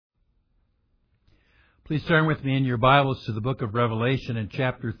Please turn with me in your Bibles to the book of Revelation in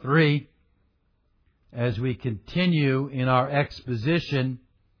chapter 3 as we continue in our exposition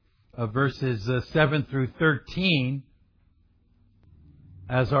of verses 7 through 13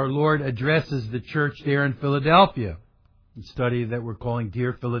 as our Lord addresses the church there in Philadelphia, a study that we're calling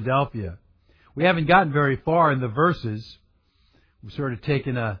Dear Philadelphia. We haven't gotten very far in the verses. We've sort of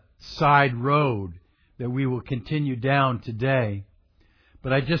taken a side road that we will continue down today.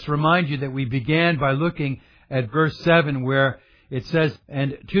 But I just remind you that we began by looking at verse 7 where it says,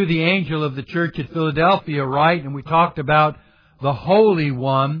 "And to the angel of the church at Philadelphia write," and we talked about the Holy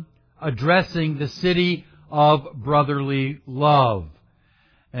One addressing the city of brotherly love.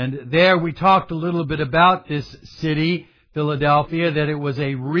 And there we talked a little bit about this city, Philadelphia, that it was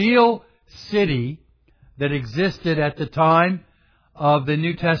a real city that existed at the time of the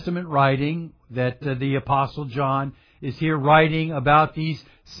New Testament writing, that the Apostle John is here writing about these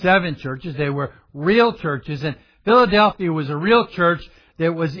 7 churches. They were real churches, and Philadelphia was a real church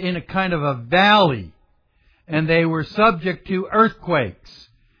that was in a kind of a valley, and they were subject to earthquakes.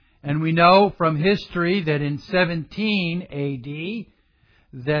 And we know from history that in 17 A.D.,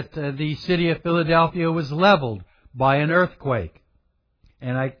 that the city of Philadelphia was leveled by an earthquake.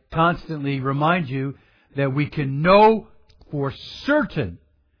 And I constantly remind you that we can know for certain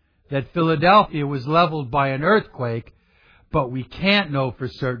that Philadelphia was leveled by an earthquake, but we can't know for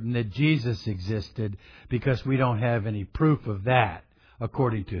certain that Jesus existed because we don't have any proof of that,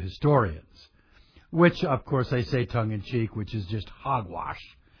 according to historians. Which, of course, I say tongue-in-cheek, which is just hogwash.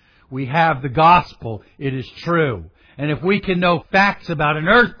 We have the gospel. It is true. And if we can know facts about an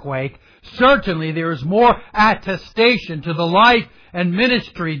earthquake, certainly there is more attestation to the life and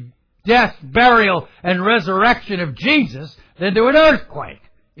ministry, death, burial, and resurrection of Jesus than to an earthquake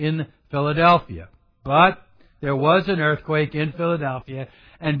in Philadelphia. But there was an earthquake in Philadelphia,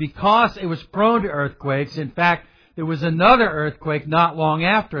 and because it was prone to earthquakes, in fact, there was another earthquake not long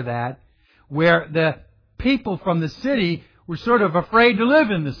after that, where the people from the city were sort of afraid to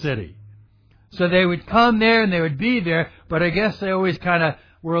live in the city. So they would come there and they would be there, but I guess they always kind of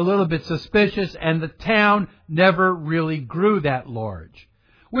were a little bit suspicious, and the town never really grew that large.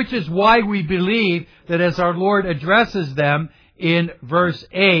 Which is why we believe that as our Lord addresses them in verse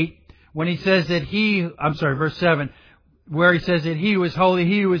 8, when he says that verse 7, where he says that he who is holy,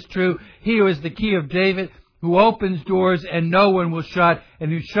 he who is true, he who is the key of David, who opens doors and no one will shut,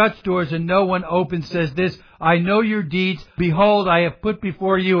 and who shuts doors and no one opens, says this, "I know your deeds. Behold, I have put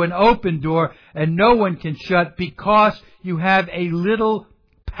before you an open door, and no one can shut, because you have a little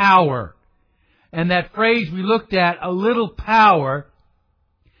power." And that phrase we looked at, a little power,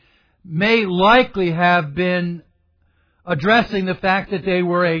 may likely have been addressing the fact that they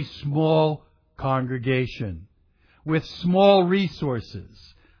were a small congregation with small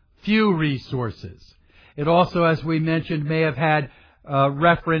resources, few resources. It also, as we mentioned, may have had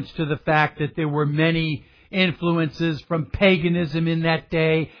reference to the fact that there were many influences from paganism in that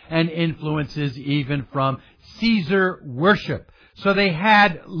day and influences even from Caesar worship. So they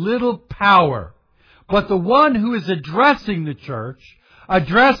had little power. But the one who is addressing the church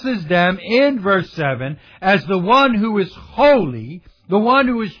addresses them in verse 7 as the one who is holy, the one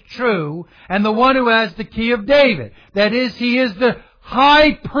who is true, and the one who has the key of David. That is, he is the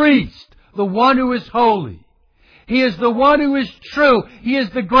high priest, the one who is holy. He is the one who is true. He is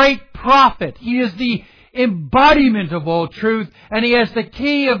the great prophet. He is the embodiment of all truth, and he has the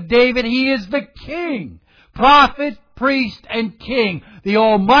key of David. He is the king, prophet, priest, and king. The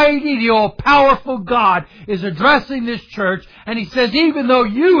almighty, the all-powerful God is addressing this church, and he says, even though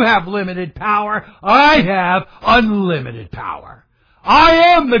you have limited power, I have unlimited power.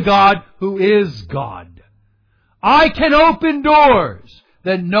 I am the God who is God. I can open doors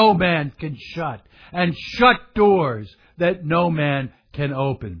that no man can shut, and shut doors that no man can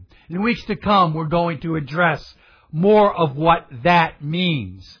open. In weeks to come, we're going to address more of what that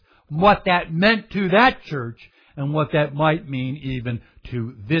means, what that meant to that church, and what that might mean even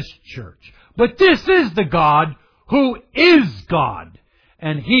to this church. But this is the God who is God,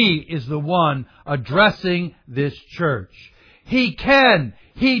 and He is the one addressing this church. He can,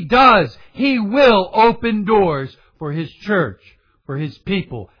 He does, He will open doors for His church, for His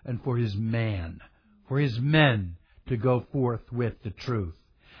people, and for His men to go forth with the truth.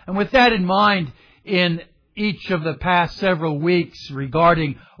 And with that in mind, in each of the past several weeks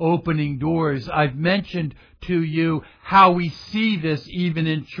regarding opening doors, I've mentioned to you how we see this even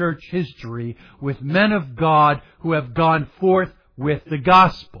in church history with men of God who have gone forth with the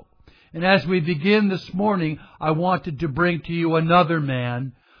gospel. And as we begin this morning, I wanted to bring to you another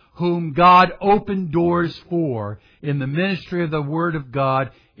man whom God opened doors for in the ministry of the Word of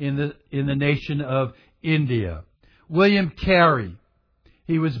God in the nation of India. William Carey.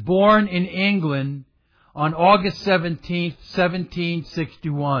 He was born in England on August 17,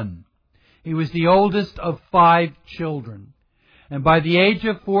 1761. He was the oldest of 5 children. And by the age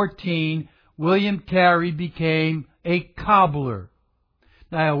of 14, William Carey became a cobbler.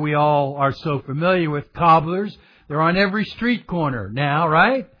 Now, we all are so familiar with cobblers. They're on every street corner now,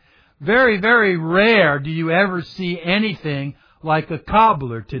 right? Very, very rare do you ever see anything like a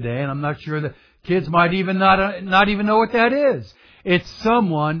cobbler today. And I'm not sure the kids might even not even know what that is. It's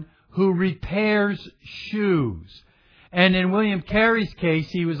someone who repairs shoes. And in William Carey's case,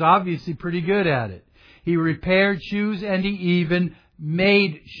 he was obviously pretty good at it. He repaired shoes and he even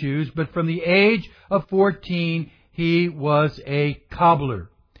made shoes. But from the age of 14, he was a cobbler.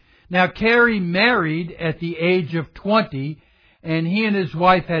 Now, Carey married at the age of 20, and he and his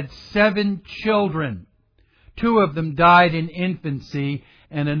wife had 7 children. 2 of them died in infancy,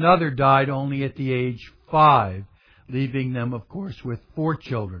 and another died only at the age 5, leaving them, of course, with 4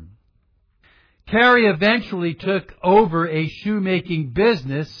 children. Carey eventually took over a shoemaking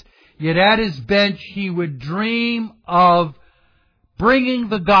business, yet at his bench he would dream of bringing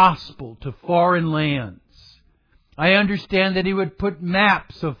the gospel to foreign lands. I understand that he would put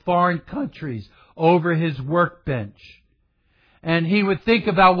maps of foreign countries over his workbench. And he would think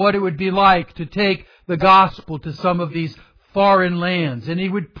about what it would be like to take the gospel to some of these foreign lands. And he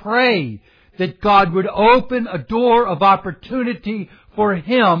would pray that God would open a door of opportunity for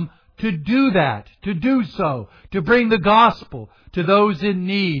him to do that, to do so, to bring the gospel to those in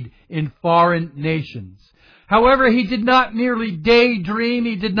need in foreign nations. However, he did not merely daydream,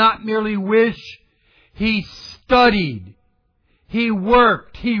 he did not merely wish, he studied, he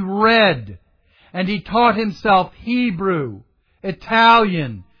worked, he read, and he taught himself Hebrew,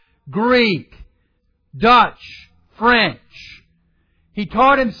 Italian, Greek, Dutch, French. He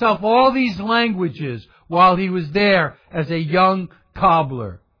taught himself all these languages while he was there as a young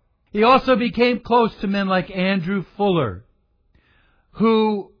cobbler. He also became close to men like Andrew Fuller,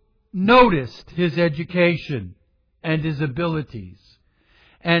 who noticed his education and his abilities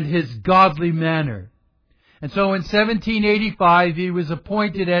and his godly manner. And so in 1785, he was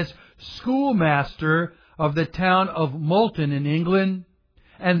appointed as schoolmaster of the town of Moulton in England.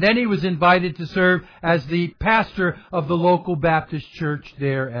 And then he was invited to serve as the pastor of the local Baptist church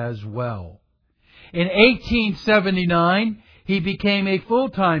there as well. In 1879, he became a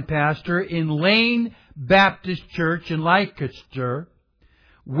full-time pastor in Lane Baptist Church in Leicester,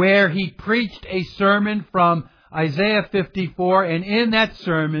 where he preached a sermon from Isaiah 54, and in that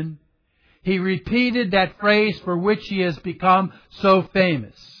sermon, he repeated that phrase for which he has become so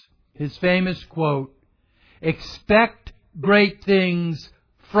famous. His famous quote, "Expect great things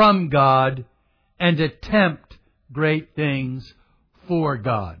from God and attempt great things for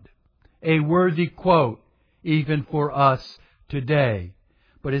God." A worthy quote even for us today.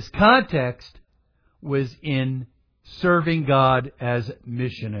 But his context was in serving God as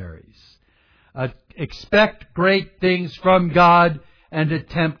missionaries. Expect great things from God and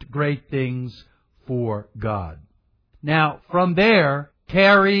attempt great things for God. Now, from there,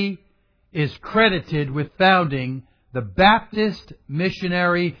 Carey is credited with founding the Baptist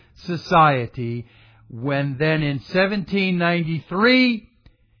Missionary Society, when then in 1793,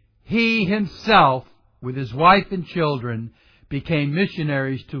 he himself, with his wife and children, became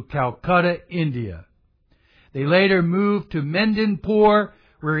missionaries to Calcutta, India. They later moved to Mendipur,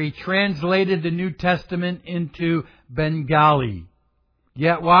 where he translated the New Testament into Bengali.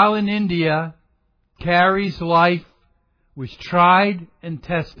 Yet while in India, Carey's life was tried and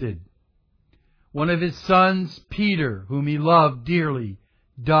tested. One of his sons, Peter, whom he loved dearly,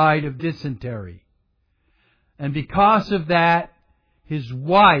 died of dysentery. And because of that, his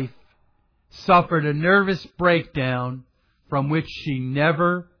wife suffered a nervous breakdown from which she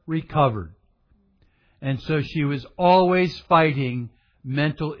never recovered. And so she was always fighting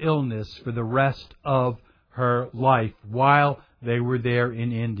mental illness for the rest of her life while they were there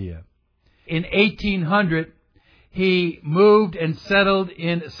in India. In 1800, he moved and settled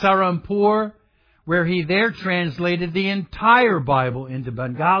in Sarampur, where he there translated the entire Bible into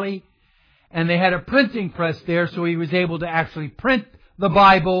Bengali. And they had a printing press there, so he was able to actually print the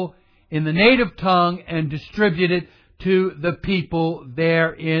Bible in the native tongue and distribute it to the people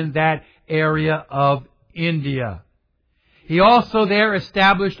there in that area of India. He also there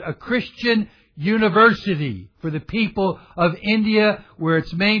established a Christian university for the people of India, where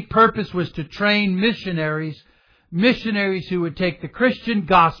its main purpose was to train missionaries who would take the Christian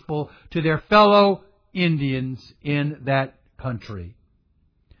gospel to their fellow Indians in that country.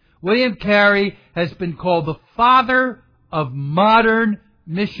 William Carey has been called the father of modern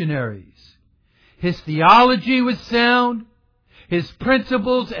missionaries. His theology was sound. His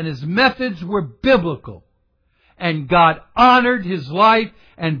principles and his methods were biblical. And God honored his life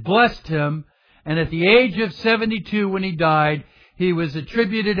and blessed him. And at the age of 72 when he died, he was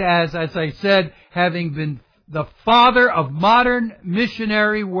attributed as I said, having been the father of modern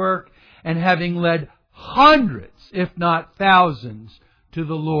missionary work and having led hundreds, if not thousands, to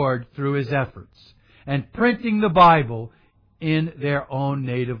the Lord through his efforts, and printing the Bible in their own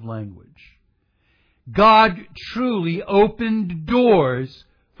native language. God truly opened doors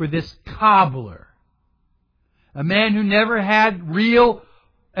for this cobbler, a man who never had real,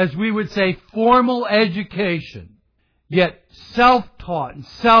 as we would say, formal education, yet self-taught and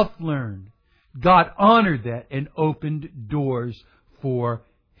self-learned. God honored that and opened doors for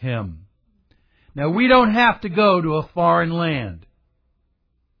him. Now, we don't have to go to a foreign land.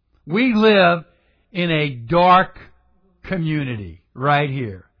 We live in a dark community right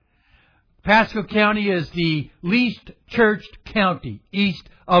here. Pasco County is the least churched county east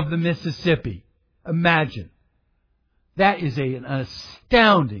of the Mississippi. Imagine. That is an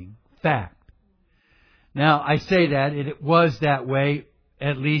astounding fact. Now, I say that it was that way,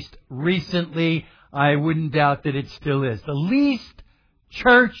 at least recently. I wouldn't doubt that it still is. The least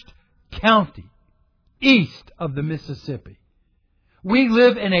churched county east of the Mississippi. We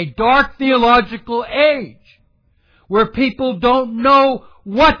live in a dark theological age where people don't know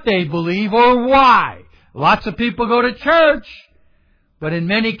what they believe or why. Lots of people go to church, but in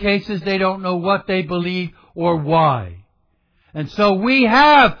many cases they don't know what they believe or why. And so we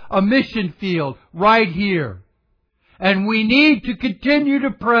have a mission field right here. And we need to continue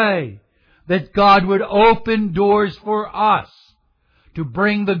to pray that God would open doors for us to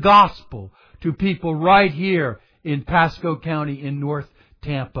bring the gospel to people right here in Pasco County in North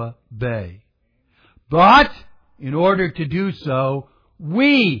Tampa Bay. But in order to do so,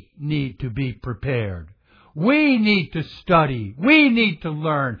 we need to be prepared. We need to study. We need to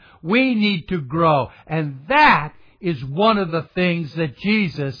learn. We need to grow. And that is one of the things that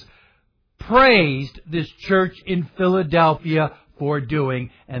Jesus praised this church in Philadelphia for doing.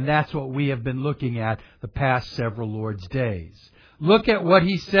 And that's what we have been looking at the past several Lord's days. Look at what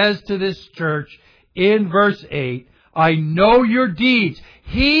he says to this church in verse 8. I know your deeds.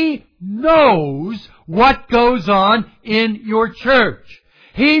 He knows what goes on in your church.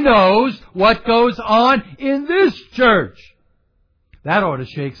 He knows what goes on in this church. That ought to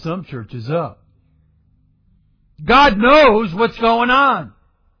shake some churches up. God knows what's going on.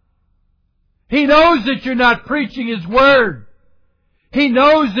 He knows that you're not preaching His Word. He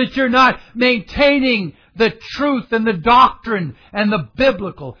knows that you're not maintaining the truth and the doctrine and the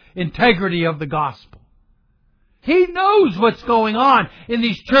biblical integrity of the gospel. He knows what's going on in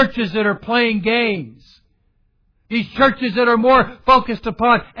these churches that are playing games. These churches that are more focused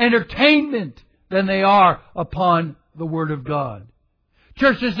upon entertainment than they are upon the Word of God.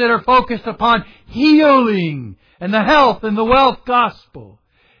 Churches that are focused upon healing and the health and the wealth gospel.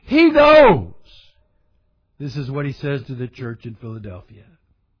 He knows. This is what he says to the church in Philadelphia.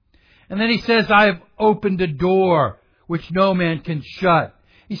 And then he says, I have opened a door which no man can shut.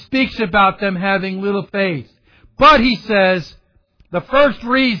 He speaks about them having little faith. But he says, the first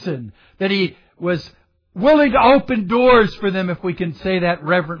reason that he was willing to open doors for them, if we can say that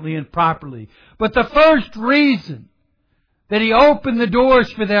reverently and properly. But the first reason that he opened the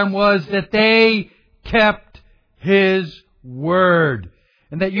doors for them was that they kept His Word.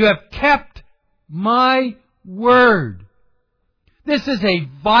 And that you have kept my Word. This is a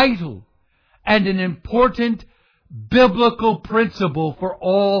vital and an important biblical principle for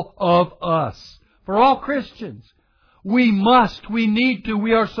all of us. For all Christians. We need to,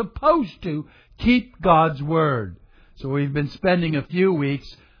 we are supposed to keep God's Word. So we've been spending a few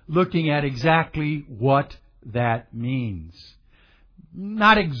weeks looking at exactly what that means.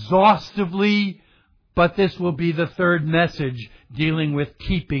 Not exhaustively, but this will be the third message dealing with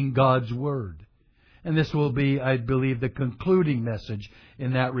keeping God's Word. And this will be, I believe, the concluding message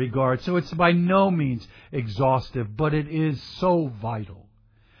in that regard. So it's by no means exhaustive, but it is so vital.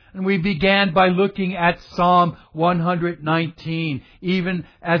 And we began by looking at Psalm 119, even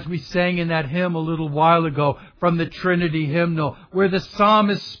as we sang in that hymn a little while ago from the Trinity hymnal, where the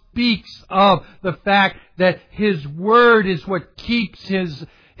psalmist speaks of the fact that His Word is what keeps his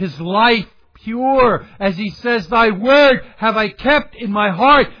life pure. As he says, Thy Word have I kept in my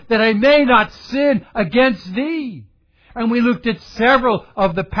heart, that I may not sin against Thee. And we looked at several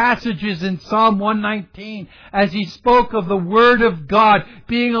of the passages in Psalm 119 as he spoke of the Word of God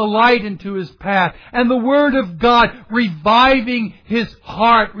being a light into his path, and the Word of God reviving his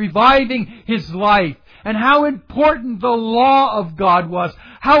heart, reviving his life. and how important the law of God was,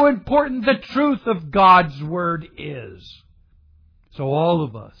 how important the truth of God's Word is. So all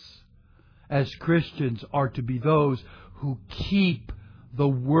of us, as Christians, are to be those who keep the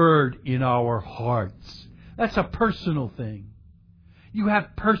Word in our hearts. That's a personal thing. You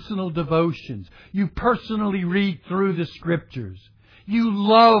have personal devotions. You personally read through the Scriptures. You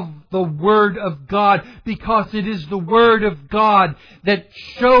love the Word of God because it is the Word of God that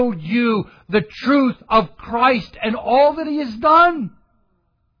showed you the truth of Christ and all that He has done.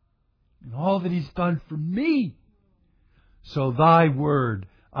 And all that He's done for me. So Thy Word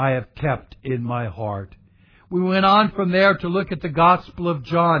I have kept in my heart. We went on from there to look at the Gospel of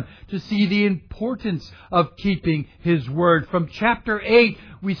John to see the importance of keeping His Word. From chapter 8,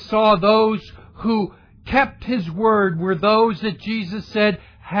 we saw those who kept His Word were those that Jesus said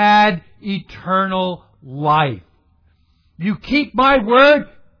had eternal life. You keep my Word,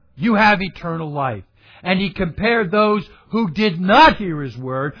 you have eternal life. And He compared those who did not hear His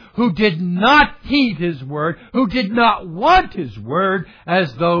Word, who did not heed His Word, who did not want His Word,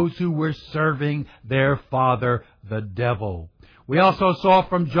 as those who were serving their father, the devil. We also saw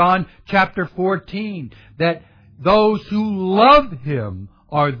from John chapter 14 that those who love Him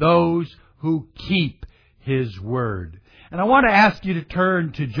are those who keep His Word. And I want to ask you to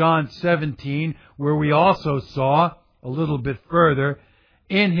turn to John 17, where we also saw a little bit further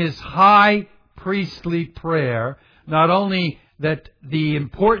in His high priestly prayer, not only that the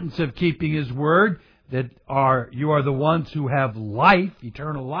importance of keeping His Word, you are the ones who have life,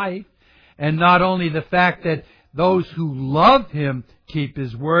 eternal life, and not only the fact that those who love Him keep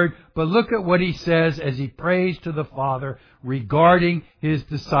His Word, but look at what He says as He prays to the Father regarding His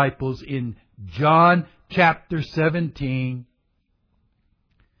disciples in John chapter 17.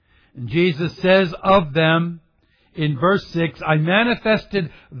 And Jesus says of them, in verse 6, I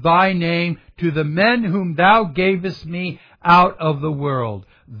manifested Thy name to the men whom Thou gavest me out of the world.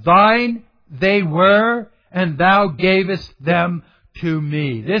 Thine they were, and Thou gavest them to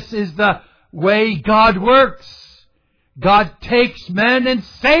me. This is the way God works. God takes men and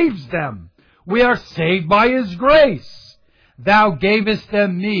saves them. We are saved by His grace. Thou gavest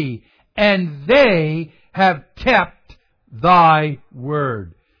them me, and they have kept Thy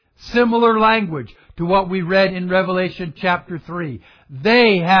word. Similar language to what we read in Revelation chapter 3.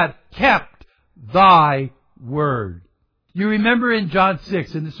 They have kept Thy word. You remember in John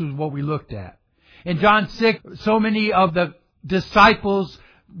 6, and this is what we looked at. In John 6, so many of the disciples,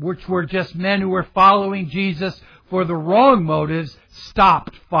 which were just men who were following Jesus for the wrong motives,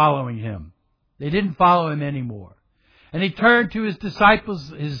 stopped following Him. They didn't follow Him anymore. And He turned to His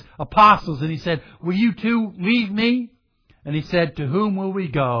disciples, His apostles, and He said, will you too leave me? And He said, to whom will we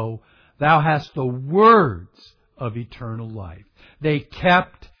go? Thou hast the words of eternal life. They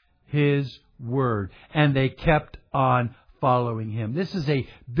kept His word, and they kept on following Him. This is a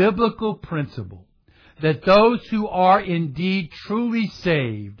biblical principle, that those who are indeed truly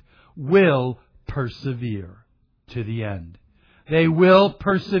saved will persevere to the end. They will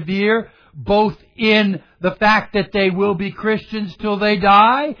persevere both in the fact that they will be Christians till they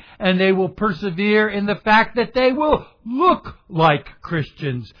die, and they will persevere in the fact that they will look like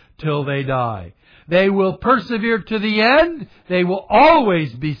Christians till they die. They will persevere to the end. They will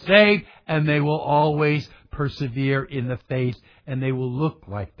always be saved, and they will always persevere in the faith, and they will look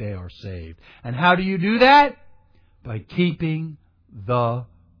like they are saved. And how do you do that? By keeping the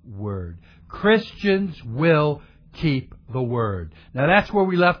Word. Christians will keep the Word. Now that's where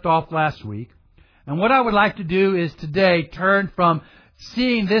we left off last week. And what I would like to do is today turn from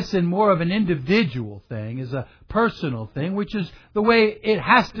seeing this in more of an individual thing, as a personal thing, which is the way it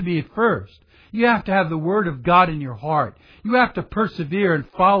has to be at first. You have to have the Word of God in your heart. You have to persevere and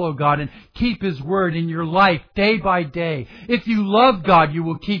follow God and keep His Word in your life day by day. If you love God, you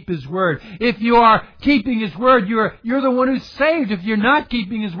will keep His Word. If you are keeping His Word, you're the one who's saved. If you're not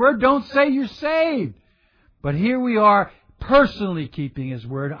keeping His Word, don't say you're saved. But here we are personally keeping His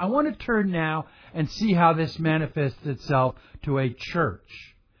Word. I want to turn now and see how this manifests itself to a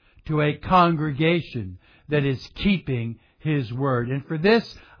church, to a congregation that is keeping His Word. And for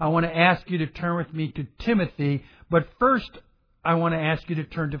this, I want to ask you to turn with me to Timothy. But first, I want to ask you to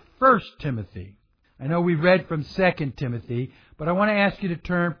turn to 1 Timothy. I know we read from 2 Timothy, but I want to ask you to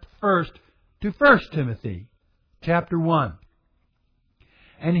turn first to 1 Timothy, chapter 1.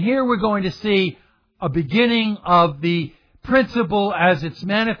 And here we're going to see a beginning of the principle as it's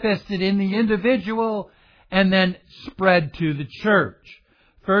manifested in the individual and then spread to the church.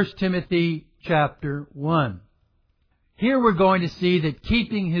 1 Timothy chapter 1. Here we're going to see that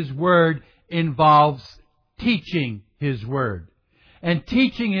keeping His Word involves teaching His Word. And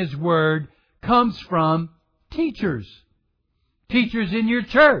teaching His Word comes from teachers. Teachers in your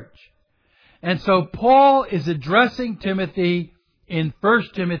church. And so Paul is addressing Timothy in 1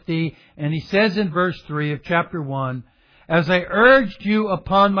 Timothy, and he says in verse 3 of chapter 1, "As I urged you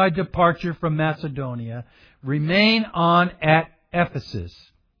upon my departure from Macedonia, remain on at Ephesus,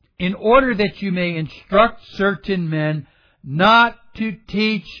 in order that you may instruct certain men not to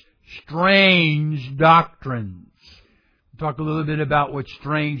teach strange doctrines." We'll talk a little bit about what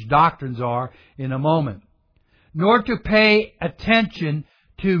strange doctrines are in a moment. "Nor to pay attention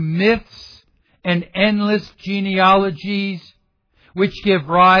to myths and endless genealogies, which give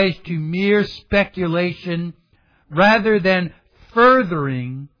rise to mere speculation, rather than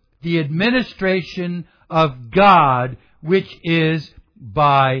furthering the administration of God, which is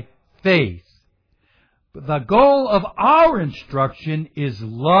by faith. But the goal of our instruction is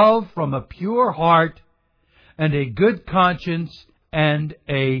love from a pure heart and a good conscience and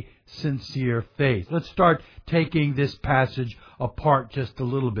a sincere faith." Let's start taking this passage apart just a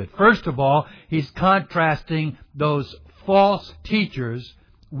little bit. First of all, he's contrasting those false teachers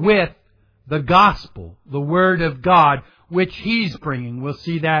with the gospel, the Word of God, which he's bringing. We'll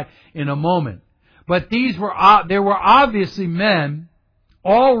see that in a moment. But there were obviously men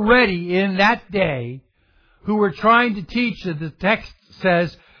already in that day who were trying to teach, as the text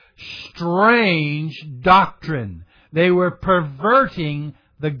says, strange doctrine. They were perverting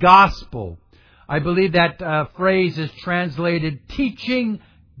the gospel. I believe that phrase is translated teaching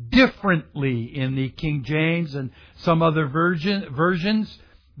differently in the King James and some other versions.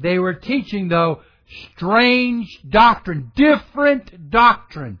 They were teaching, though, strange doctrine. Different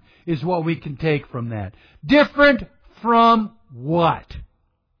doctrine is what we can take from that. Different from what?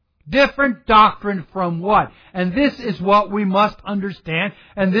 Different doctrine from what? And this is what we must understand,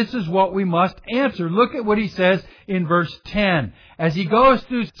 and this is what we must answer. Look at what he says in verse 10. As he goes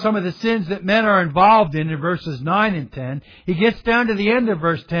through some of the sins that men are involved in verses 9 and 10, he gets down to the end of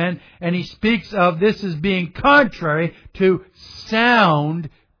verse 10, and he speaks of this as being contrary to sound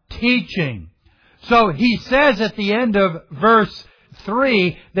teaching. So he says at the end of verse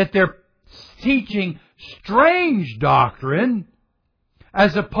 3 that they're teaching strange doctrine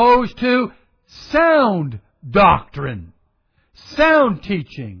as opposed to sound doctrine, sound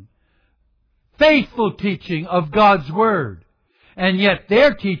teaching, faithful teaching of God's Word. And yet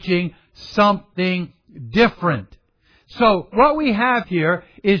they're teaching something different. So what we have here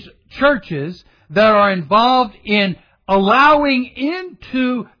is churches that are involved in allowing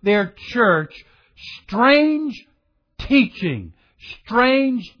into their church strange teaching,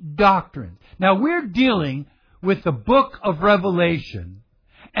 strange doctrine. Now we're dealing with the book of Revelation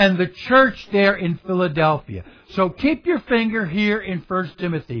and the church there in Philadelphia. So keep your finger here in 1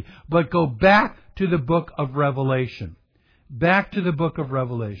 Timothy, but go back to the book of Revelation. Back to the book of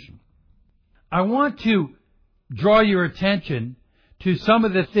Revelation. I want to draw your attention to some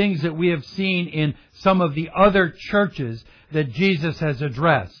of the things that we have seen in some of the other churches that Jesus has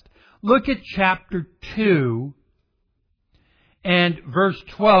addressed. Look at chapter 2 and verse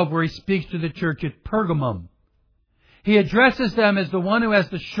 12, where he speaks to the church at Pergamum. He addresses them as the one who has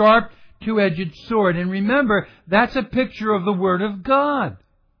the sharp, two-edged sword. And remember, that's a picture of the Word of God.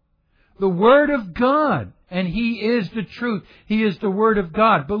 The Word of God. And He is the truth. He is the Word of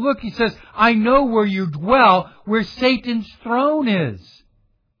God. But look, he says, "I know where you dwell, where Satan's throne is."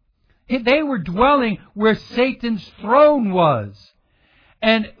 They were dwelling where Satan's throne was.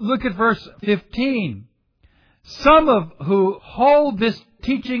 And look at verse 15. "Some of who hold this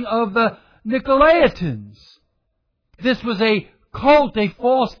teaching of the Nicolaitans." This was a cult, a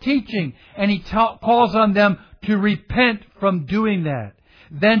false teaching, and he calls on them to repent from doing that.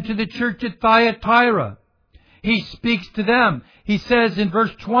 Then to the church at Thyatira, he speaks to them. He says in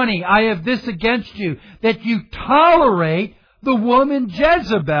verse 20, "I have this against you, that you tolerate the woman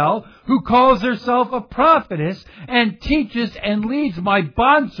Jezebel, who calls herself a prophetess and teaches and leads my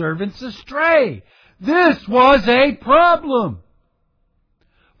bondservants astray." This was a problem.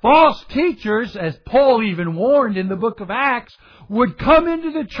 False teachers, as Paul even warned in the book of Acts, would come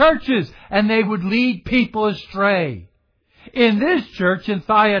into the churches and they would lead people astray. In this church in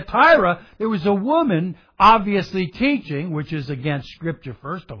Thyatira, there was a woman obviously teaching, which is against Scripture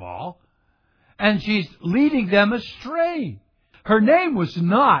first of all, and she's leading them astray. Her name was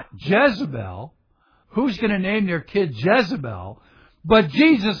not Jezebel. Who's going to name their kid Jezebel? But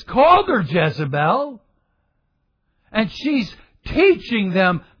Jesus called her Jezebel. And she's teaching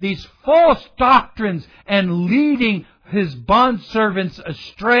them these false doctrines and leading His bondservants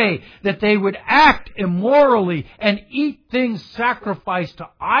astray, that they would act immorally and eat things sacrificed to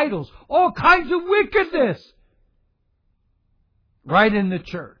idols. All kinds of wickedness. Right in the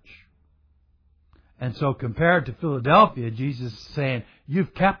church. And so compared to Philadelphia, Jesus is saying,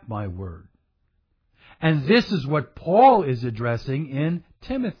 you've kept my word. And this is what Paul is addressing in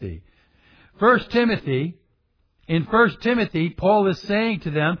Timothy. In 1 Timothy, Paul is saying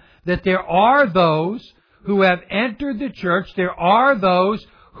to them that there are those who have entered the church. There are those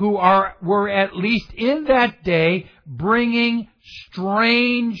who were at least in that day bringing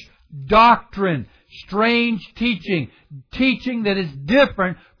strange doctrine, strange teaching that is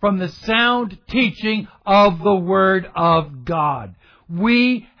different from the sound teaching of the Word of God.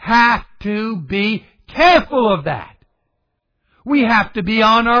 We have to be careful of that. We have to be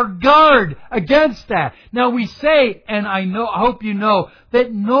on our guard against that. Now we say, and I hope you know,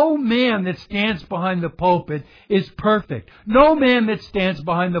 that no man that stands behind the pulpit is perfect. No man that stands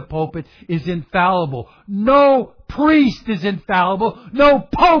behind the pulpit is infallible. No priest is infallible. No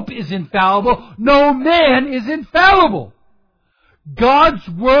pope is infallible. No man is infallible. God's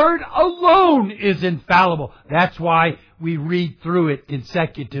Word alone is infallible. That's why we read through it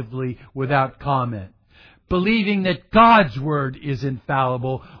consecutively without comment, believing that God's Word is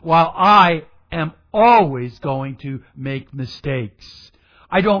infallible, while I am always going to make mistakes.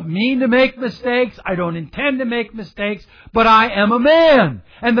 I don't mean to make mistakes. I don't intend to make mistakes, but I am a man,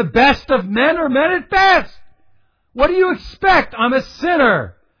 and the best of men are men at best. What do you expect? I'm a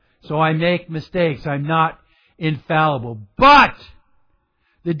sinner. So I make mistakes. I'm not infallible. But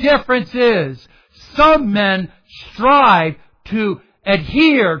the difference is some men strive to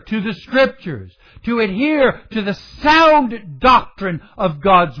adhere to the Scriptures, to adhere to the sound doctrine of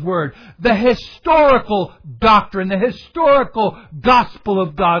God's Word, the historical doctrine, the historical gospel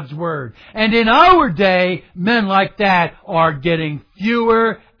of God's Word. And in our day, men like that are getting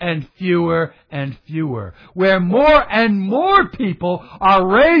fewer and fewer and fewer, where more and more people are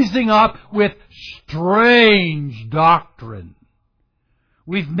raising up with strange doctrine.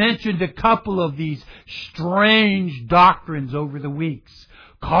 We've mentioned a couple of these strange doctrines over the weeks.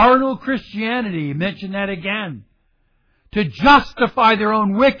 Carnal Christianity, mention that again. To justify their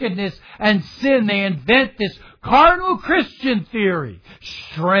own wickedness and sin, they invent this carnal Christian theory.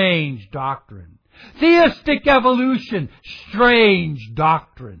 Strange doctrine. Theistic evolution. Strange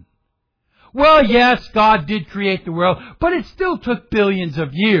doctrine. Well, yes, God did create the world, but it still took billions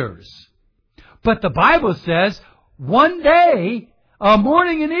of years. But the Bible says one day, a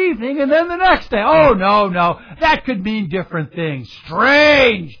morning and evening, and then the next day. Oh, no. That could mean different things.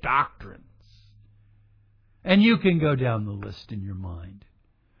 Strange doctrines. And you can go down the list in your mind.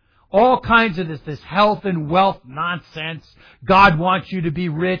 All kinds of this health and wealth nonsense. God wants you to be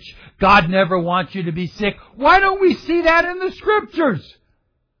rich. God never wants you to be sick. Why don't we see that in the Scriptures?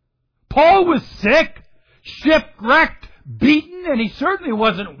 Paul was sick, shipwrecked, beaten, and he certainly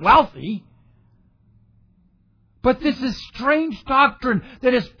wasn't wealthy. But this is strange doctrine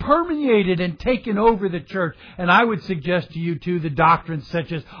that has permeated and taken over the church. And I would suggest to you too the doctrines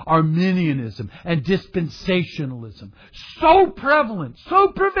such as Arminianism and dispensationalism. So prevalent, so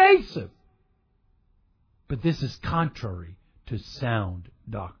pervasive. But this is contrary to sound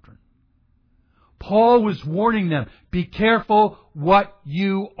doctrine. Paul was warning them, be careful what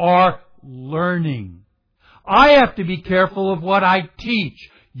you are learning. I have to be careful of what I teach.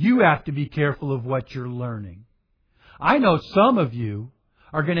 You have to be careful of what you're learning. I know some of you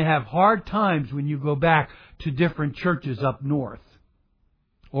are going to have hard times when you go back to different churches up north,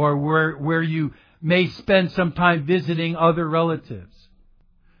 or where you may spend some time visiting other relatives,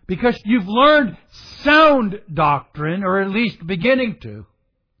 because you've learned sound doctrine, or at least beginning to,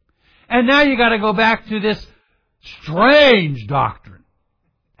 and now you got to go back to this strange doctrine.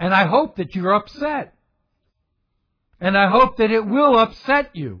 And I hope that you're upset, and I hope that it will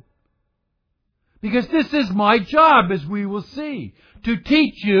upset you. Because this is my job, as we will see, to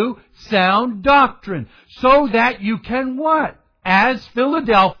teach you sound doctrine, so that you can what? As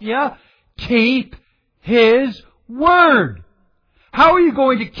Philadelphia, keep His Word. How are you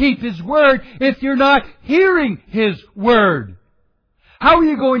going to keep His Word if you're not hearing His Word? How are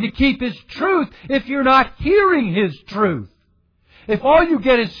you going to keep His truth if you're not hearing His truth? If all you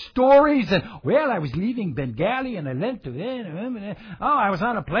get is stories and, well, I was leaving Bengali and I went to it. Oh, I was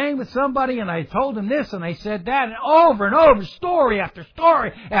on a plane with somebody and I told him this and I said that, and over, story after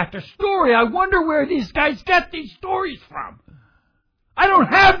story after story. I wonder where these guys get these stories from. I don't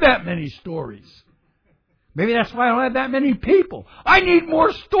have that many stories. Maybe that's why I don't have that many people. I need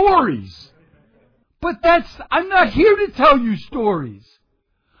more stories. But I'm not here to tell you stories.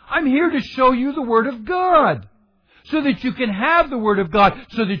 I'm here to show you the Word of God, so that you can have the Word of God,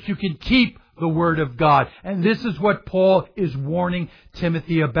 so that you can keep the Word of God. And this is what Paul is warning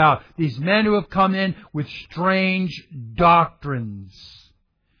Timothy about. These men who have come in with strange doctrines.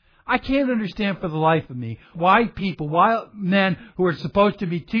 I can't understand for the life of me why men who are supposed to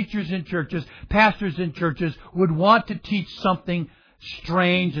be teachers in churches, pastors in churches, would want to teach something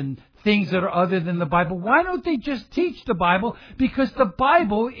strange and things that are other than the Bible. Why don't they just teach the Bible? Because the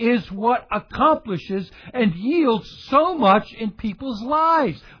Bible is what accomplishes and yields so much in people's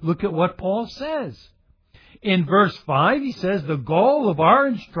lives. Look at what Paul says. In verse 5, he says, the goal of our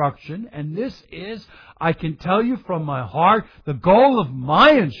instruction, and this is, I can tell you from my heart, the goal of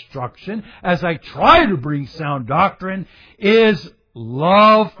my instruction, as I try to bring sound doctrine, is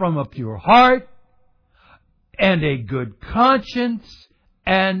love from a pure heart, and a good conscience,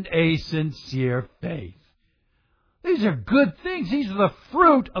 and a sincere faith. These are good things. These are the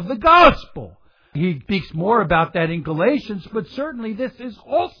fruit of the gospel. He speaks more about that in Galatians, but certainly this is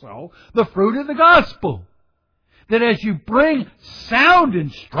also the fruit of the gospel. That as you bring sound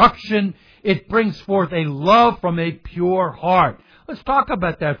instruction, it brings forth a love from a pure heart. Let's talk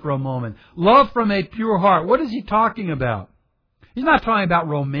about that for a moment. Love from a pure heart. What is he talking about? He's not talking about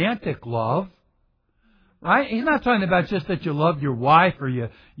romantic love. Right? He's not talking about just that you love your wife or you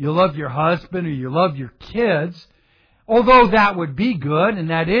love your husband or you love your kids. Although that would be good and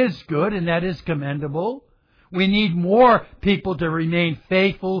that is commendable. We need more people to remain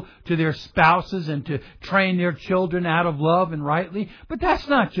faithful to their spouses and to train their children out of love and rightly. But that's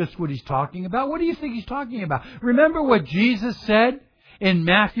not just what he's talking about. What do you think he's talking about? Remember what Jesus said in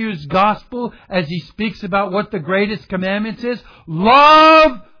Matthew's Gospel as he speaks about what the greatest commandments is?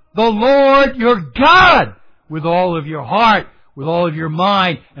 Love the Lord your God with all of your heart, with all of your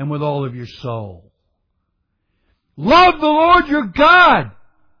mind, and with all of your soul. Love the Lord your God.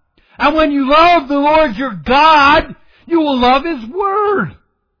 And when you love the Lord your God, you will love His Word.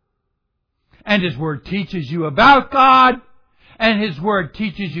 And His Word teaches you about God. And His Word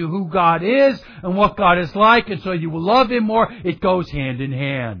teaches you who God is and what God is like. And so you will love Him more. It goes hand in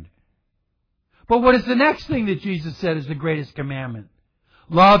hand. But what is the next thing that Jesus said is the greatest commandment?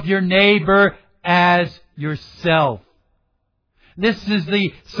 Love your neighbor as yourself. This is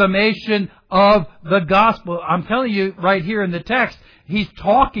the summation of the gospel. I'm telling you right here in the text, he's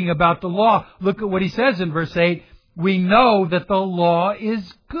talking about the law. Look at what he says in verse 8. We know that the law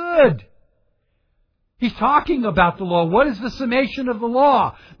is good. He's talking about the law. What is the summation of the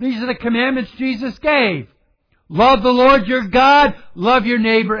law? These are the commandments Jesus gave. Love the Lord your God. Love your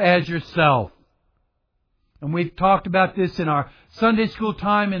neighbor as yourself. And we've talked about this in our Sunday school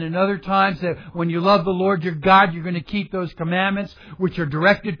time and in other times, that when you love the Lord your God, you're going to keep those commandments which are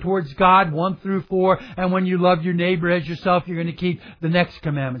directed towards God, 1 through 4. And when you love your neighbor as yourself, you're going to keep the next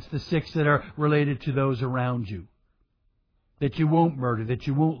commandments, the 6 that are related to those around you. That you won't murder, that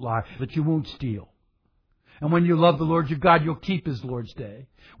you won't lie, that you won't steal. And when you love the Lord your God, you'll keep His Lord's Day.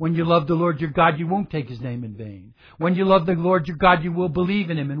 When you love the Lord your God, you won't take His name in vain. When you love the Lord your God, you will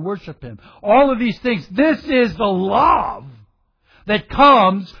believe in Him and worship Him. All of these things, this is the love that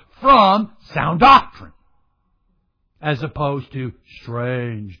comes from sound doctrine, as opposed to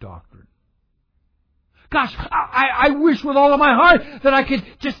strange doctrine. Gosh, I wish with all of my heart that I could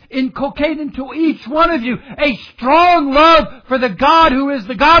just inculcate into each one of you a strong love for the God who is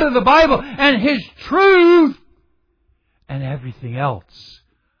the God of the Bible and His truth. And everything else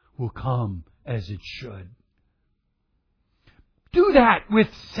will come as it should. Do that with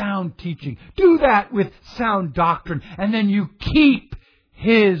sound teaching. Do that with sound doctrine. And then you keep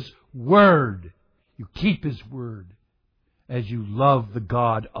His Word. You keep His Word as you love the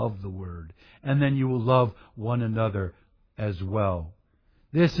God of the Word. And then you will love one another as well.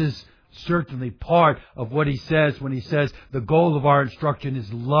 This is certainly part of what he says when he says the goal of our instruction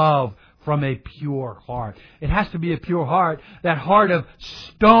is love from a pure heart. It has to be a pure heart. That heart of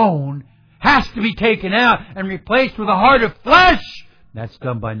stone has to be taken out and replaced with a heart of flesh. That's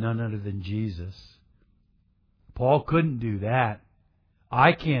done by none other than Jesus. Paul couldn't do that.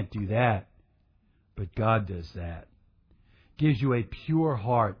 I can't do that. But God does that. Gives you a pure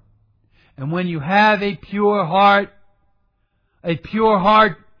heart. And when you have a pure heart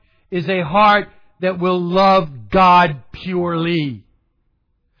is a heart that will love God purely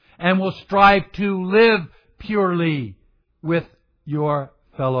and will strive to live purely with your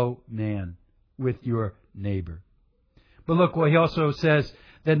fellow man, with your neighbor. But look what he also says,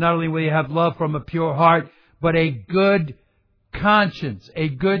 that not only will you have love from a pure heart, but a good conscience. A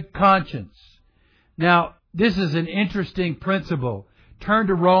good conscience. Now, this is an interesting principle. Turn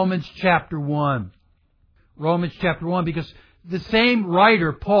to Romans chapter 1. Romans chapter 1, because the same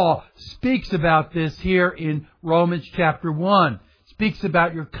writer, Paul, speaks about this here in Romans chapter 1. Speaks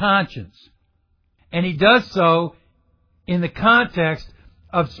about your conscience. And he does so in the context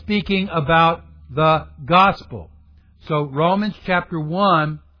of speaking about the gospel. So Romans chapter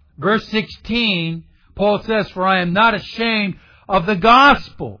 1, Verse 16, Paul says, "For I am not ashamed of the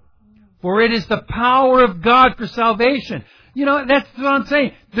gospel, for it is the power of God for salvation." You know, that's what I'm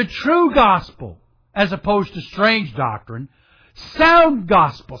saying. The true gospel, as opposed to strange doctrine. Sound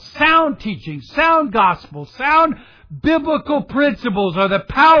gospel, sound teaching, sound gospel, sound biblical principles are the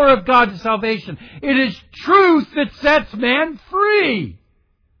power of God to salvation. It is truth that sets man free.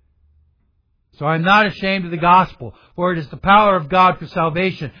 So I'm not ashamed of the gospel, for it is the power of God for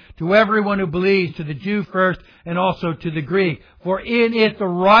salvation to everyone who believes, to the Jew first and also to the Greek. For in it the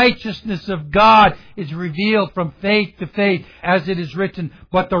righteousness of God is revealed from faith to faith, as it is written,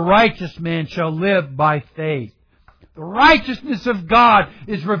 "But the righteous man shall live by faith." The righteousness of God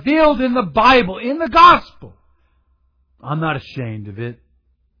is revealed in the Bible, in the gospel. I'm not ashamed of it.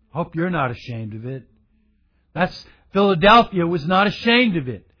 Hope you're not ashamed of it. Philadelphia was not ashamed of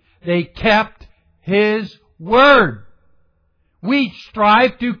it. They kept His Word. We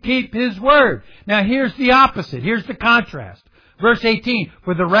strive to keep His Word. Now here's the opposite. Here's the contrast. Verse 18,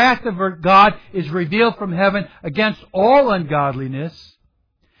 "For the wrath of God is revealed from heaven against all ungodliness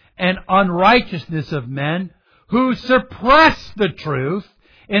and unrighteousness of men who suppress the truth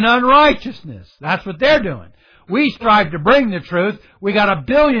in unrighteousness." That's what they're doing. We strive to bring the truth. We got 1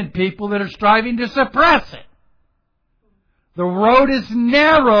 billion people that are striving to suppress it. The road is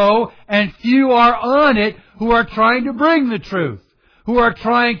narrow and few are on it who are trying to bring the truth, who are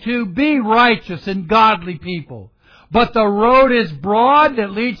trying to be righteous and godly people. But the road is broad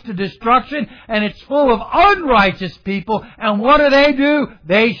that leads to destruction, and it's full of unrighteous people. And what do?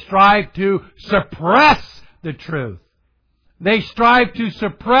 They strive to suppress the truth. They strive to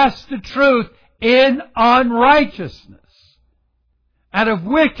suppress the truth in unrighteousness, out of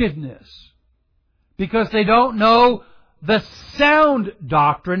wickedness, because they don't know the sound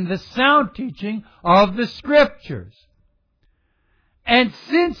doctrine, the sound teaching of the Scriptures. And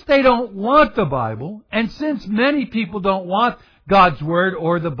since they don't want the Bible, and since many people don't want God's Word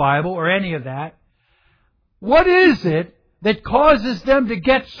or the Bible or any of that, what is it that causes them to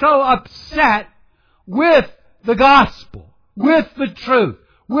get so upset with the gospel, with the truth,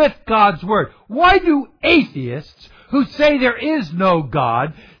 with God's Word? Why do atheists who say there is no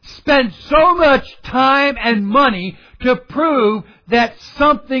God spend so much time and money to prove that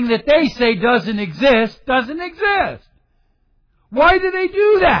something that they say doesn't exist? Why do they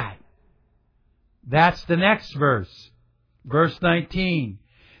do that? That's the next verse. Verse 19.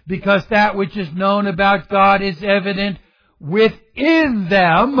 "Because that which is known about God is evident within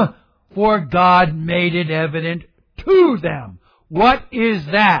them, for God made it evident to them." What is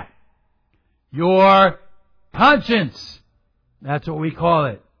that? Your conscience. That's what we call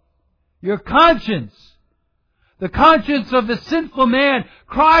it. Your conscience. The conscience of the sinful man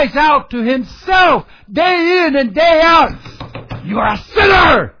cries out to himself day in and day out, "You are a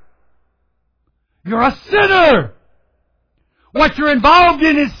sinner! You're a sinner! What you're involved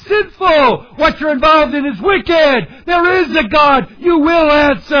in is sinful! What you're involved in is wicked! There is a God! You will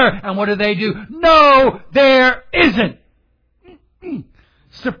answer!" And what do? "No, there isn't!"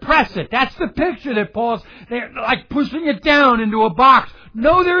 Suppress it. That's the picture that they're like pushing it down into a box.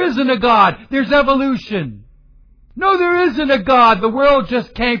 No, there isn't a God. There's evolution. No, there isn't a God. The world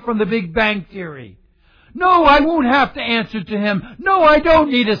just came from the Big Bang Theory. No, I won't have to answer to Him. No, I don't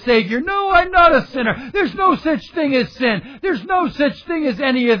need a Savior. No, I'm not a sinner. There's no such thing as sin. There's no such thing as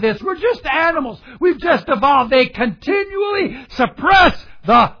any of this. We're just animals. We've just evolved. They continually suppress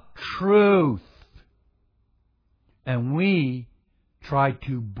the truth. And we try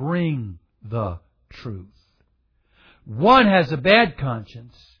to bring the truth. One has a bad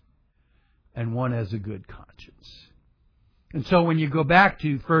conscience and one has a good conscience. And so when you go back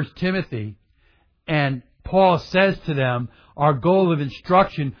to 1 Timothy, and Paul says to them, our goal of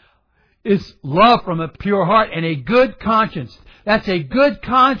instruction is love from a pure heart and a good conscience. That's a good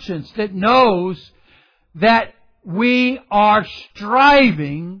conscience that knows that we are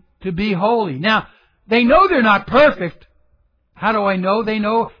striving to be holy. Now, they know they're not perfect. How do I know they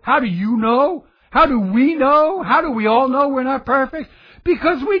know? How do you know? How do we know? How do we all know we're not perfect?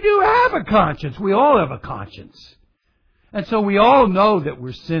 Because we do have a conscience. We all have a conscience. And so we all know that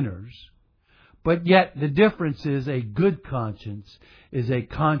we're sinners. But yet the difference is a good conscience is a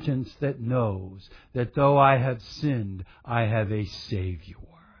conscience that knows that though I have sinned, I have a Savior.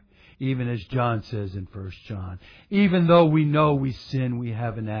 Even as John says in 1 John, even though we know we sin, we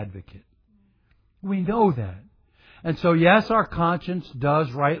have an advocate. We know that. And so yes, our conscience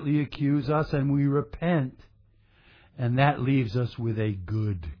does rightly accuse us and we repent. And that leaves us with a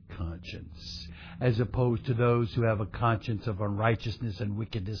good conscience, as opposed to those who have a conscience of unrighteousness and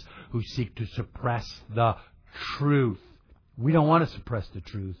wickedness, who seek to suppress the truth. We don't want to suppress the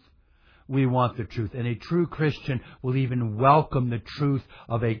truth. We want the truth. And a true Christian will even welcome the truth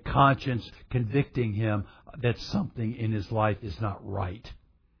of a conscience convicting him that something in his life is not right.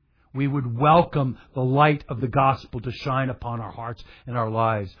 We would welcome the light of the gospel to shine upon our hearts and our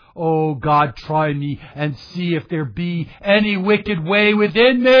lives. Oh, God, try me and see if there be any wicked way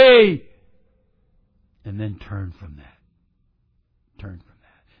within me. And then turn from that. Turn from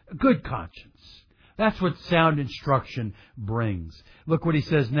that. A good conscience. That's what sound instruction brings. Look what he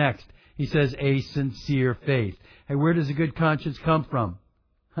says next. He says, a sincere faith. Hey, where does a good conscience come from?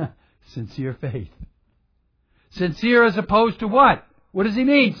 Sincere faith. Sincere as opposed to what? What does he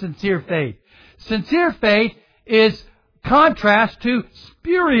mean, sincere faith? Sincere faith is contrast to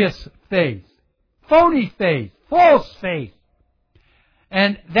spurious faith, phony faith, false faith.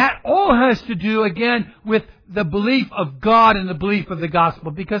 And that all has to do, again, with the belief of God and the belief of the gospel,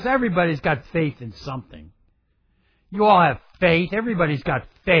 because everybody's got faith in something. You all have faith. Everybody's got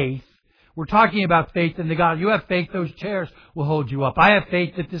faith. We're talking about faith in the God. You have faith those chairs will hold you up. I have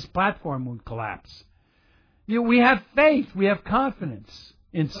faith that this platform won't collapse. We have faith. We have confidence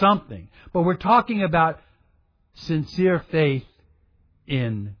in something. But we're talking about sincere faith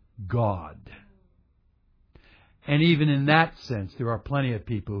in God. And even in that sense, there are plenty of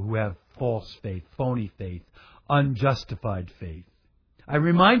people who have false faith, phony faith, unjustified faith. I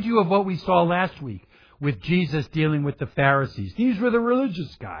remind you of what we saw last week with Jesus dealing with the Pharisees. These were the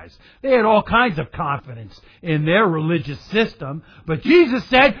religious guys. They had all kinds of confidence in their religious system. But Jesus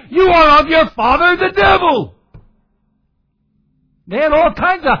said, you are of your father the devil. They had all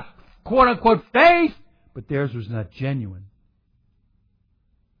kinds of quote-unquote faith, but theirs was not genuine.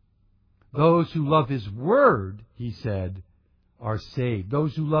 Those who love His Word, He said, are saved.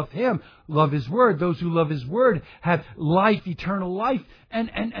 Those who love Him love His Word. Those who love His Word have life, eternal life.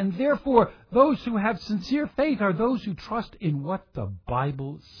 And therefore, those who have sincere faith are those who trust in what the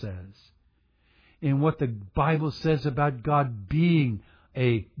Bible says. In what the Bible says about God being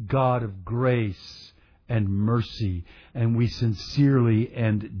a God of grace and mercy. And we sincerely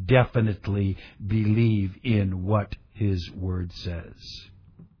and definitely believe in what His Word says.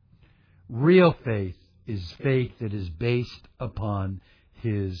 Real faith is faith that is based upon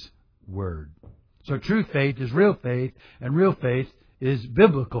His Word. So true faith is real faith, and real faith is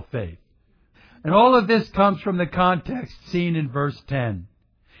biblical faith. And all of this comes from the context seen in verse 10.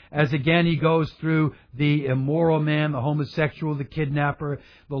 As again he goes through the immoral man, the homosexual, the kidnapper,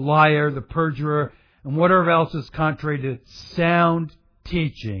 the liar, the perjurer, and whatever else is contrary to sound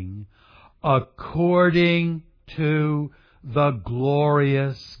teaching, according to the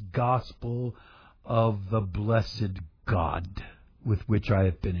glorious gospel of the blessed God with which I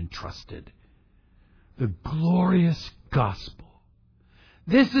have been entrusted. The glorious gospel.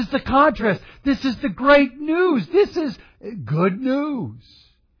 This is the contrast. This is the great news. This is good news.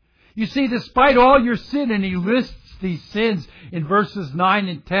 You see, despite all your sin, and he lists these sins in verses 9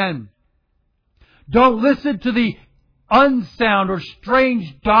 and 10, don't listen to the unsound or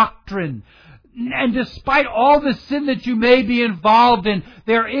strange doctrine. And despite all the sin that you may be involved in,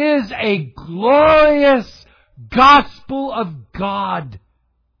 there is a glorious gospel of God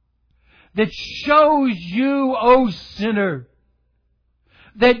that shows you, O sinner,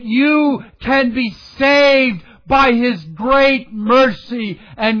 that you can be saved by His great mercy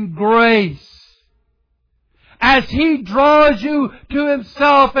and grace. As He draws you to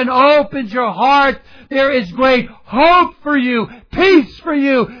Himself and opens your heart, there is great hope for you, peace for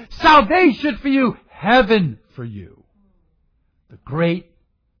you, salvation for you, heaven for you. The great,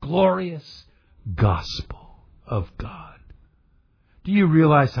 glorious gospel of God. Do you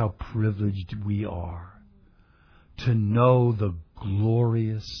realize how privileged we are to know the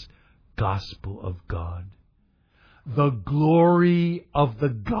glorious gospel of God? The glory of the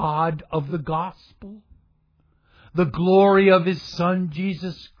God of the gospel. The glory of His Son,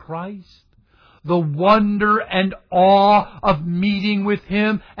 Jesus Christ. The wonder and awe of meeting with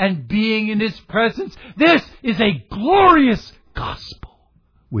Him and being in His presence. This is a glorious gospel,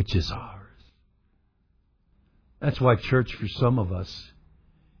 which is ours. That's why church for some of us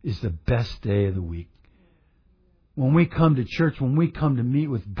is the best day of the week. When we come to church, when we come to meet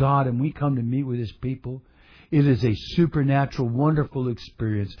with God and we come to meet with His people, it is a supernatural, wonderful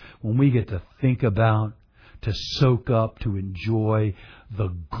experience when we get to think about, to soak up, to enjoy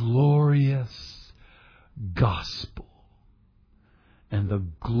the glorious gospel and the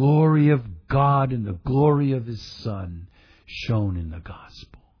glory of God and the glory of His Son shown in the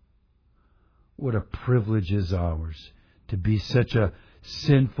gospel. What a privilege is ours to be such a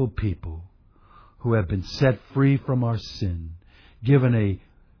sinful people who have been set free from our sin, given a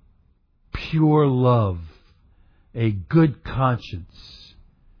pure love, a good conscience,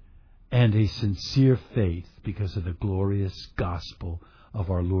 and a sincere faith because of the glorious gospel of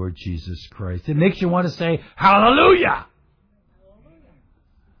our Lord Jesus Christ. It makes you want to say, hallelujah!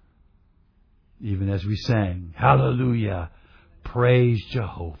 Even as we sang, hallelujah, praise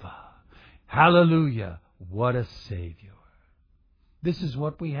Jehovah. Hallelujah, what a Savior. This is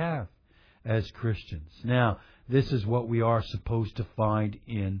what we have as Christians. Now, this is what we are supposed to find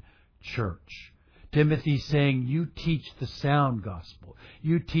in church. Timothy's saying, you teach the sound gospel.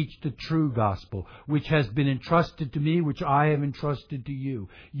 You teach the true gospel, which has been entrusted to me, which I have entrusted to you.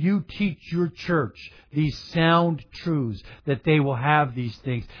 You teach your church these sound truths, that they will have these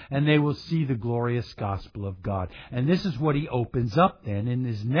things, and they will see the glorious gospel of God. And this is what he opens up then in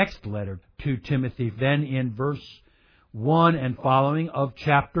his next letter to Timothy, then in verse 1 and following of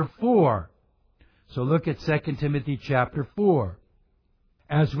chapter 4. So look at 2 Timothy chapter 4.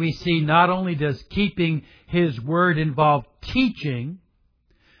 As we see, not only does keeping His Word involve teaching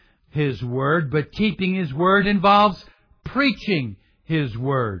His Word, but keeping His Word involves preaching His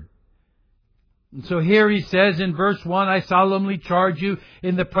Word. And so here he says in verse 1, I solemnly charge you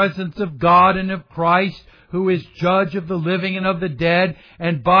in the presence of God and of Christ, who is judge of the living and of the dead,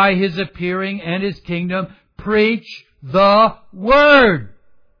 and by His appearing and His kingdom, preach the Word.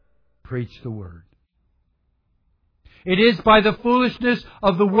 Preach the Word. It is by the foolishness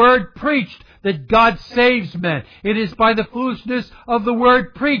of the Word preached that God saves men. It is by the foolishness of the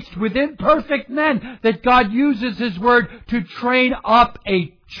Word preached with imperfect men that God uses His Word to train up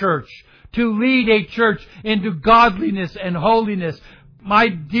a church, to lead a church into godliness and holiness. My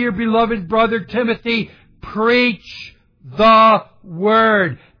dear beloved brother Timothy, preach the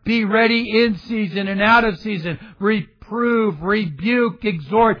Word. Be ready in season and out of season. Reprove, rebuke,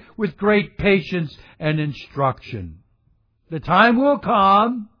 exhort with great patience and instruction. The time will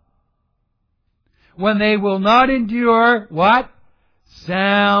come when they will not endure, what?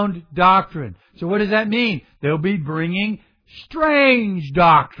 Sound doctrine. So what does that mean? They'll be bringing strange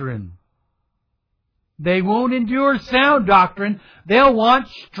doctrine. They won't endure sound doctrine. They'll want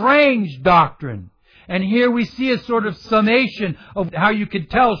strange doctrine. And here we see a sort of summation of how you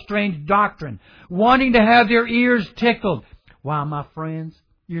could tell strange doctrine. Wanting to have their ears tickled. Wow, my friends,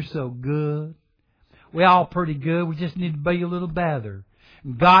 you're so good. We're all pretty good. We just need to be a little better.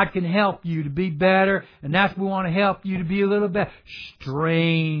 And God can help you to be better. And that's what we want to help you to be a little better.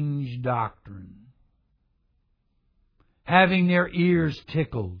 Strange doctrine. Having their ears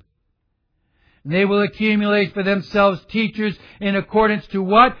tickled. And they will accumulate for themselves teachers in accordance to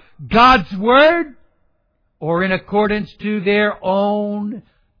what? God's Word? Or in accordance to their own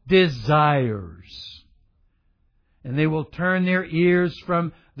desires. And they will turn their ears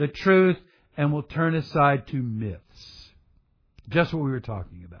from the truth and will turn aside to myths. Just what we were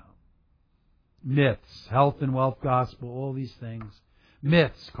talking about. Myths, health and wealth gospel, all these things.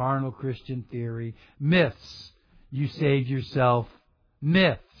 Myths, carnal Christian theory. Myths, you saved yourself.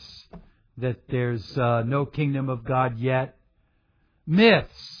 Myths, that there's no kingdom of God yet.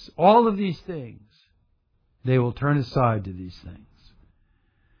 Myths, all of these things. They will turn aside to these things.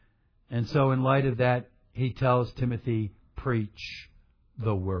 And so in light of that, he tells Timothy, preach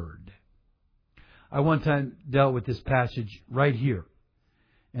the Word. I one time dealt with this passage right here.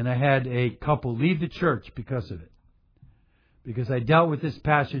 And I had a couple leave the church because of it. Because I dealt with this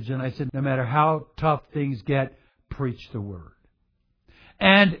passage and I said, no matter how tough things get, preach the Word.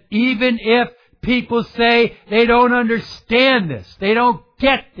 And even if people say they don't understand this, they don't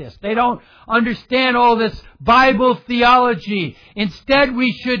get this, they don't understand all this Bible theology, instead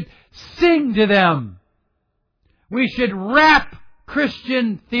we should sing to them. We should rap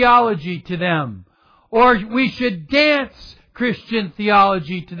Christian theology to them. Or we should dance Christian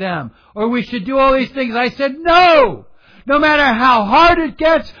theology to them. Or we should do all these things. I said, no! No matter how hard it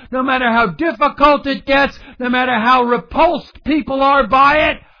gets, no matter how difficult it gets, no matter how repulsed people are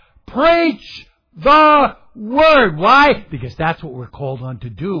by it, preach the Word. Why? Because that's what we're called on to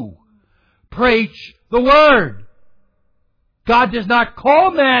do. Preach the Word. God does not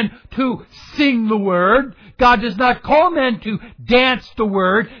call men to sing the Word. God does not call men to dance the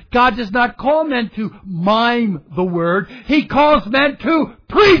Word. God does not call men to mime the Word. He calls men to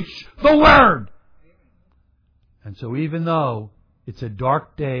preach the Word. And so even though it's a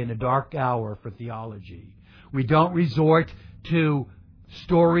dark day and a dark hour for theology, we don't resort to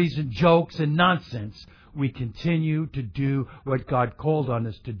stories and jokes and nonsense. We continue to do what God called on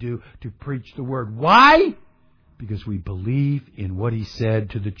us to do, to preach the Word. Why? Because we believe in what He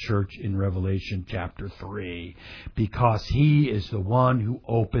said to the church in Revelation chapter 3. Because He is the one who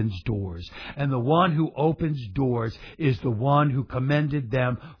opens doors. And the one who opens doors is the one who commended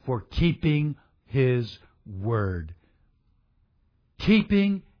them for keeping His Word.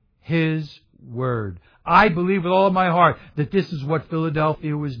 Keeping His Word. I believe with all of my heart that this is what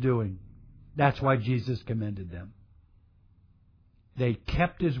Philadelphia was doing. That's why Jesus commended them. They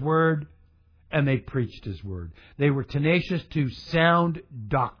kept His Word and they preached His Word. They were tenacious to sound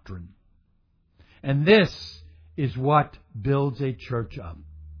doctrine. And this is what builds a church up.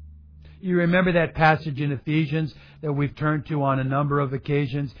 You remember that passage in Ephesians that we've turned to on a number of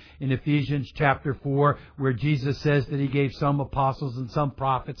occasions, in Ephesians chapter 4, where Jesus says that He gave some apostles and some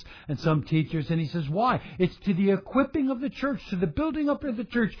prophets and some teachers. And He says, why? It's to the equipping of the church, to the building up of the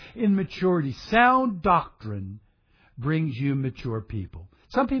church in maturity. Sound doctrine brings you mature people.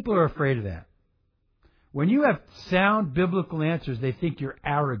 Some people are afraid of that. When you have sound biblical answers, they think you're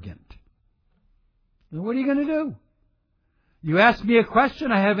arrogant. And what are you going to do? You ask me a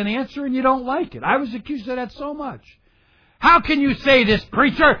question, I have an answer, and you don't like it. I was accused of that so much. How can you say this,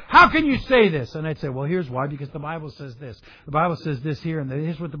 preacher? How can you say this? And I'd say, well, here's why, because the Bible says this. The Bible says this here, and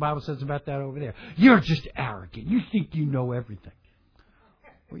here's what the Bible says about that over there. You're just arrogant. You think you know everything.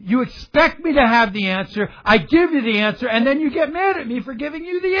 You expect me to have the answer, I give you the answer, and then you get mad at me for giving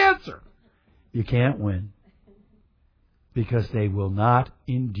you the answer. You can't win. Because they will not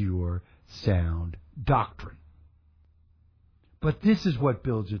endure sound doctrine. But this is what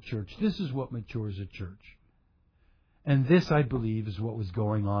builds a church. This is what matures a church. And this, I believe, is what was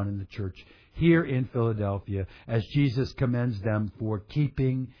going on in the church here in Philadelphia as Jesus commends them for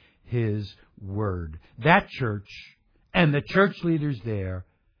keeping His Word. That church and the church leaders there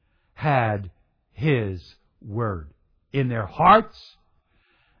had His Word in their hearts.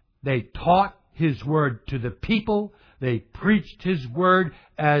 They taught His Word to the people. They preached His Word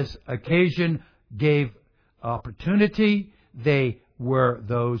as occasion gave opportunity. They were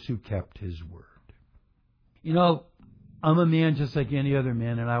those who kept His Word. You know, I'm a man just like any other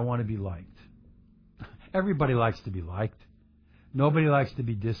man, and I want to be liked. Everybody likes to be liked. Nobody likes to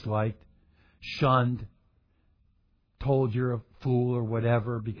be disliked, shunned, told you're a fool or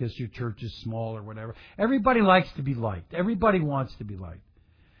whatever because your church is small or whatever. Everybody likes to be liked. Everybody wants to be liked.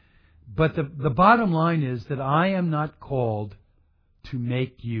 But the bottom line is that I am not called to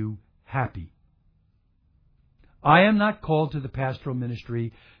make you happy. I am not called to the pastoral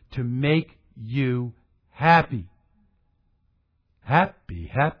ministry to make you happy. Happy,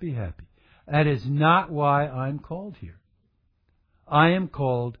 happy, happy. That is not why I'm called here. I am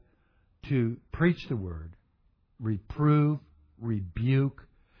called to preach the Word, reprove, rebuke,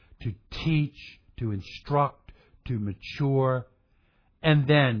 to teach, to instruct, to mature, and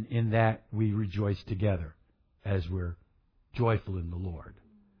then in that we rejoice together as we're joyful in the Lord.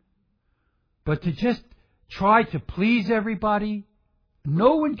 But to just try to please everybody,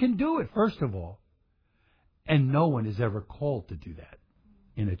 no one can do it, first of all. And no one is ever called to do that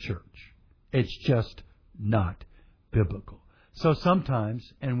in a church. It's just not biblical. So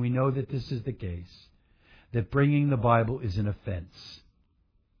sometimes, and we know that this is the case, that bringing the Bible is an offense.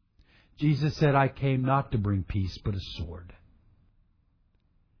 Jesus said, I came not to bring peace, but a sword.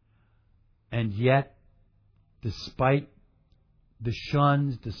 And yet, despite the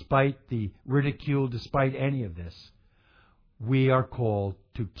shuns, despite the ridicule, despite any of this, we are called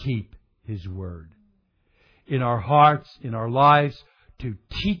to keep His Word in our hearts, in our lives, to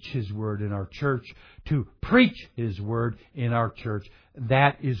teach His Word in our church, to preach His Word in our church.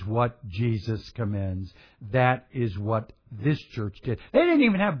 That is what Jesus commends. That is what this church did. They didn't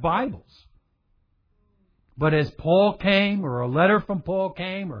even have Bibles. But as Paul came, or a letter from Paul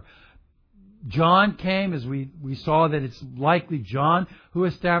came, or John came, as we saw that it's likely John who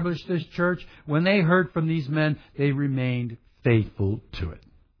established this church, when they heard from these men, they remained faithful to it.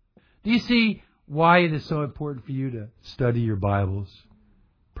 Do you see why it is so important for you to study your Bibles?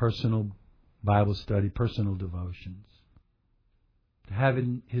 Personal Bible study, personal devotions. To have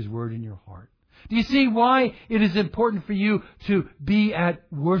His Word in your heart. Do you see why it is important for you to be at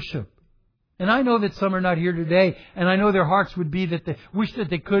worship? And I know that some are not here today, and I know their hearts would be that they wish that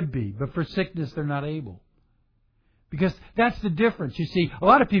they could be, but for sickness they're not able. Because that's the difference. You see, a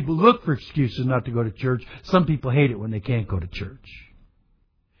lot of people look for excuses not to go to church. Some people hate it when they can't go to church.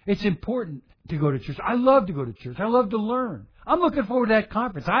 It's important to go to church. I love to go to church. I love to learn. I'm looking forward to that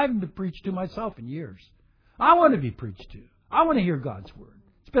conference. I haven't been preached to myself in years. I want to be preached to. I want to hear God's Word.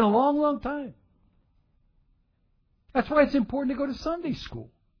 It's been a long, long time. That's why it's important to go to Sunday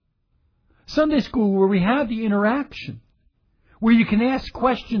school. Sunday school where we have the interaction, where you can ask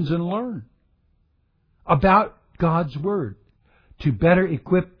questions and learn about God's Word to better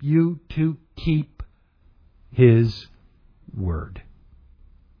equip you to keep His Word.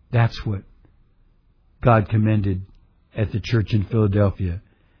 That's what God commended at the church in Philadelphia.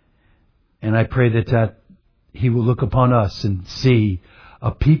 And I pray that He will look upon us and see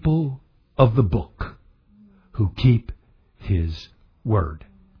a people of the book who keep His word.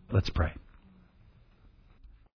 Let's pray.